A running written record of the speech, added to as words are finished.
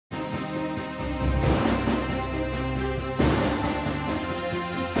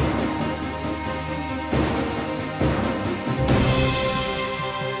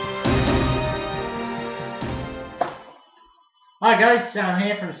Hi guys, Sam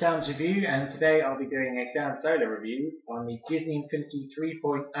here from Sam's Review, and today I'll be doing a Sam Solo review on the Disney Infinity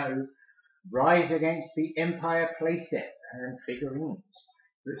 3.0 Rise Against the Empire playset and figurines.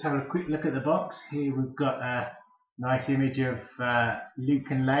 Let's have a quick look at the box. Here we've got a nice image of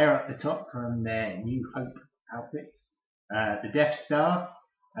Luke and Leia at the top from their New Hope outfits. The Death Star.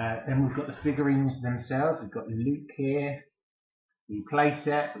 Then we've got the figurines themselves. We've got Luke here, the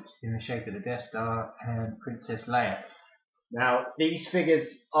playset, which is in the shape of the Death Star, and Princess Leia. Now, these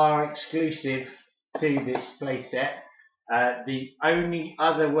figures are exclusive to this playset. The only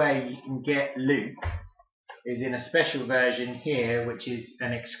other way you can get Luke is in a special version here, which is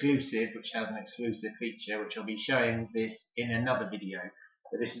an exclusive, which has an exclusive feature, which I'll be showing this in another video.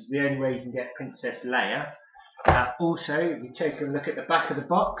 But this is the only way you can get Princess Leia. Also, if you take a look at the back of the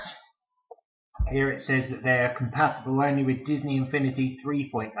box, here it says that they're compatible only with Disney Infinity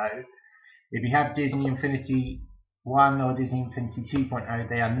 3.0. If you have Disney Infinity 1 or Disney Infinity 2.0,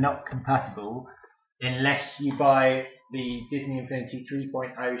 they are not compatible unless you buy the Disney Infinity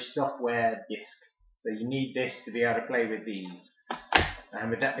 3.0 software disc. So you need this to be able to play with these.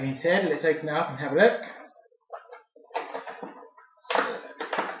 And with that being said, let's open it up and have a look. So,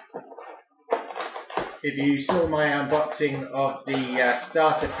 if you saw my unboxing of the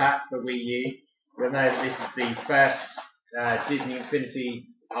starter pack for Wii U, you'll know that this is the first Disney Infinity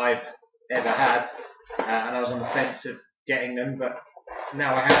I've ever had. And I was on the fence of getting them, but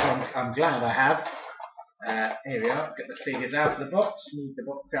now I have. I'm glad I have. Here we are. Get the figures out of the box. Move the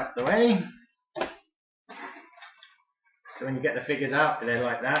box out the way. So when you get the figures out, they're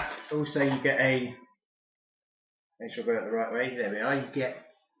like that. Also, you get a. Make sure I got it the right way. There we are. You get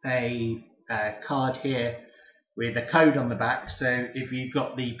a card here with a code on the back. So if you've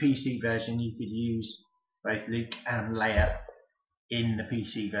got the PC version, you could use both Luke and Leia in the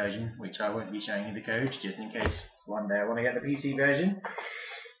PC version, which I won't be showing you the code, just in case one day I want to get the PC version.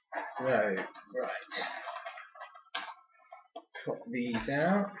 So, right, pop these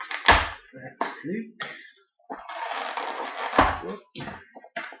out. That's Luke. Whoop. Get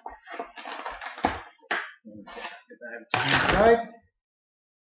that over to the side.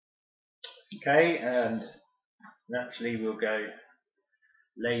 Okay, and naturally we'll go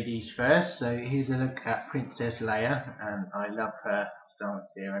ladies first. So here's a look at Princess Leia, and I love her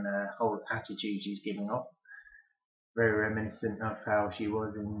stance here and her whole attitude she's giving off. Very reminiscent of how she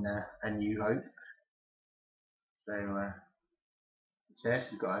was in A New Hope. So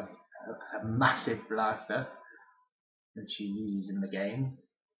she's got a massive blaster that she uses in the game.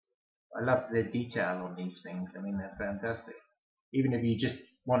 I love the detail on these things. I mean, they're fantastic. Even if you just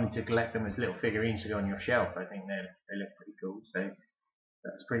wanted to collect them as little figurines to go on your shelf, I think they look pretty cool. So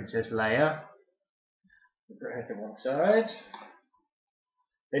that's Princess Leia. Put her to one side.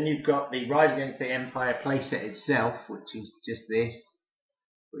 Then you've got the Rise Against the Empire playset itself, which is just this,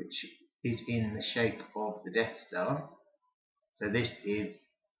 which is in the shape of the Death Star. So this is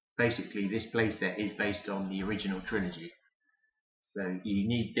basically, this playset is based on the original trilogy. So you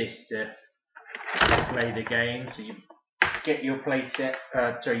need this to play the game. So you get your playset,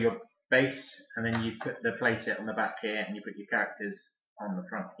 your base, and then you put the playset on the back here, and you put your characters on the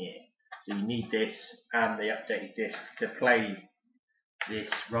front here. So you need this and the updated disc to play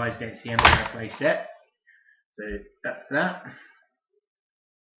this Rise Against the Empire playset. So that's that.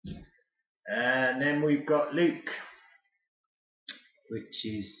 And then we've got Luke, which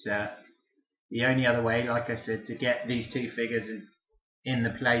is the only other way, like I said, to get these two figures is in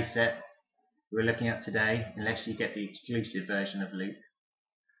the playset we're looking at today, unless you get the exclusive version of Luke,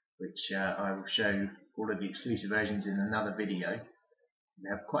 which I will show all of the exclusive versions in another video. They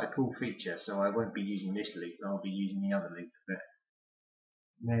have quite a cool feature, so I won't be using this Luke, I'll be using the other Luke. But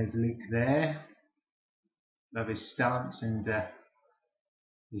there's Luke there. Love his stance and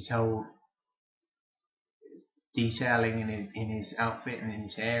his whole detailing in his outfit and in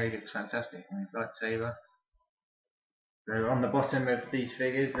his hair. He looks fantastic, and his lightsaber. So on the bottom of these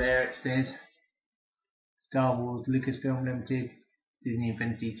figures there it says Star Wars Lucasfilm Limited Disney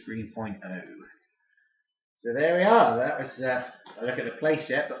Infinity 3.0. So there we are. That was a look at the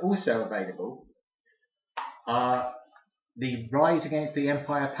playset, but also available are the Rise Against the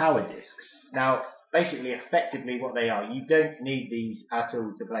Empire power discs. Now, basically, effectively what they are, you don't need these at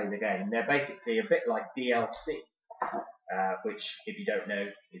all to play the game. They're basically a bit like DLC, which, if you don't know,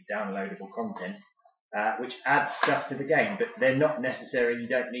 is downloadable content, which adds stuff to the game, but they're not necessary, you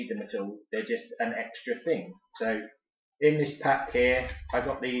don't need them at all, they're just an extra thing. So in this pack here, I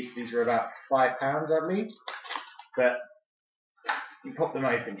got these were about £5 I believe, but you pop them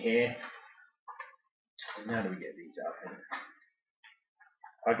open here, and how do we get these out?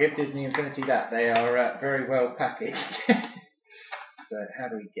 I'll give Disney Infinity that, they are very well packaged. So how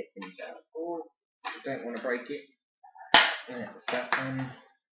do we get these out? Oh, I don't want to break it. That's that one.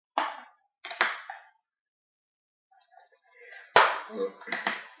 Look.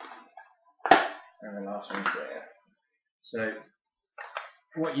 And the last one's there. So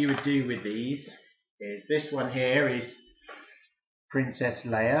what you would do with these is, this one here is Princess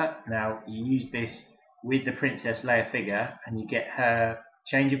Leia. Now you use this with the Princess Leia figure and you get her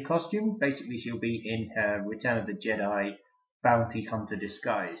change of costume. Basically she'll be in her Return of the Jedi bounty hunter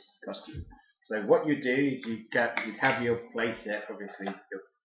disguise costume. So what you do is you'd have your playset, obviously your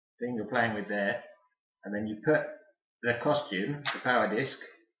thing you're playing with there, and then you put the costume, the power disc,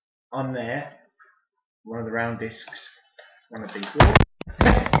 on there, one of the round discs, one of the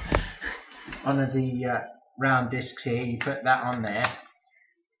round discs here, you put that on there,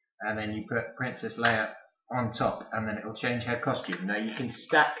 and then you put Princess Leia on top, and then it will change her costume. Now you can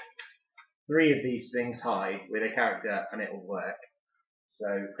stack 3 of these things high with a character and it will work.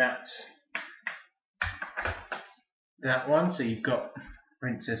 So that's that one. So you've got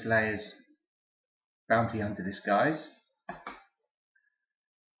Princess Leia's bounty hunter disguise,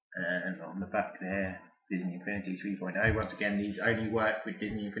 and on the back there, Disney Infinity 3.0. Once again, these only work with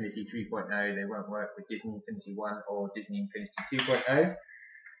Disney Infinity 3.0. They won't work with Disney Infinity 1 or Disney Infinity 2.0.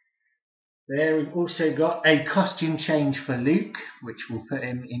 There we've also got a costume change for Luke, which will put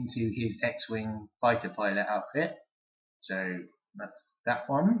him into his X-Wing fighter pilot outfit. So that's that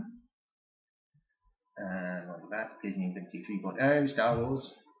one. And on the back, Disney Infinity 3.0, Star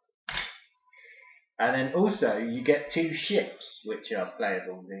Wars. And then also you get 2 ships which are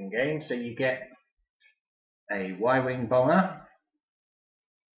playable in game. So you get a Y-Wing bomber,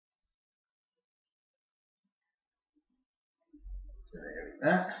 so there is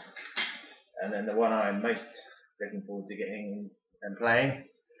that. And then the one I'm most looking forward to getting and playing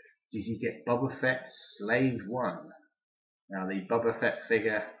is you get Boba Fett's Slave 1. Now the Boba Fett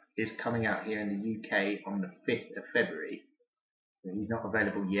figure is coming out here in the UK on the 5th of February. So he's not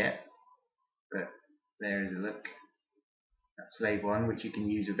available yet, but there is a look at Slave 1, which you can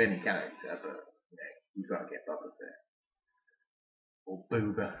use with any character, but you've got to get Boba Fett. Or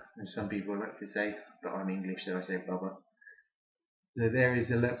Booba, as some people like to say, but I'm English so I say Boba. So there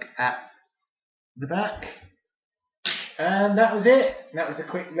is a look at the back. And that was it. That was a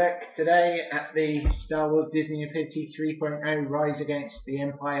quick look today at the Star Wars Disney Infinity 3.0 Rise Against the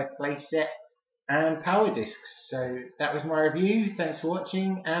Empire playset and power discs. So that was my review. Thanks for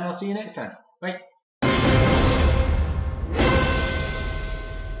watching and I'll see you next time. Bye.